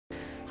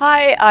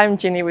Hi, I'm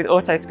Ginny with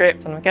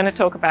Autoscript and I'm going to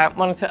talk about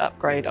monitor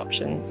upgrade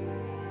options.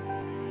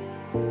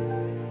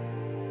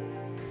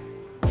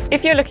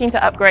 If you're looking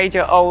to upgrade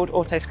your old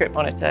Autoscript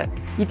monitor,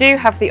 you do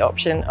have the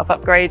option of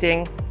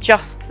upgrading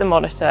just the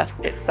monitor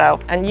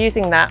itself and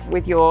using that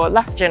with your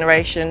last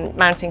generation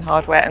mounting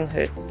hardware and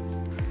hoods.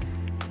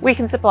 We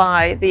can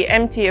supply the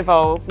MT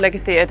Evolve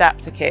Legacy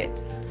Adapter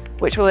Kit,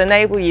 which will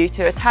enable you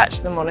to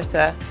attach the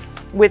monitor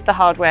with the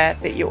hardware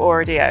that you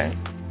already own.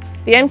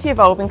 The MT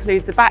Evolve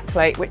includes a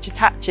backplate which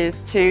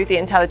attaches to the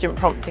intelligent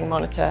prompting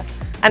monitor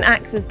and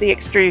acts as the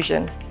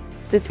extrusion.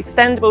 The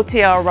extendable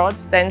TR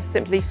rods then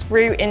simply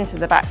screw into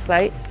the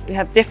backplate. We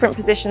have different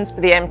positions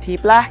for the MT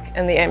Black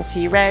and the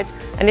MT Red,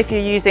 and if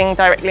you're using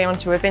directly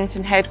onto a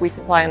Vinton head, we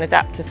supply an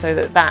adapter so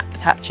that that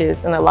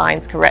attaches and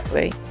aligns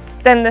correctly.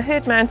 Then the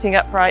hood mounting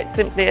uprights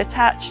simply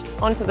attach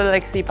onto the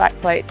legacy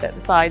backplate at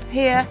the sides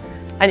here,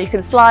 and you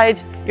can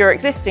slide your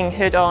existing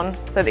hood on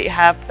so that you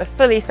have a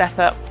fully set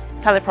up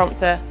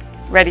teleprompter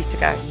ready to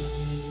go.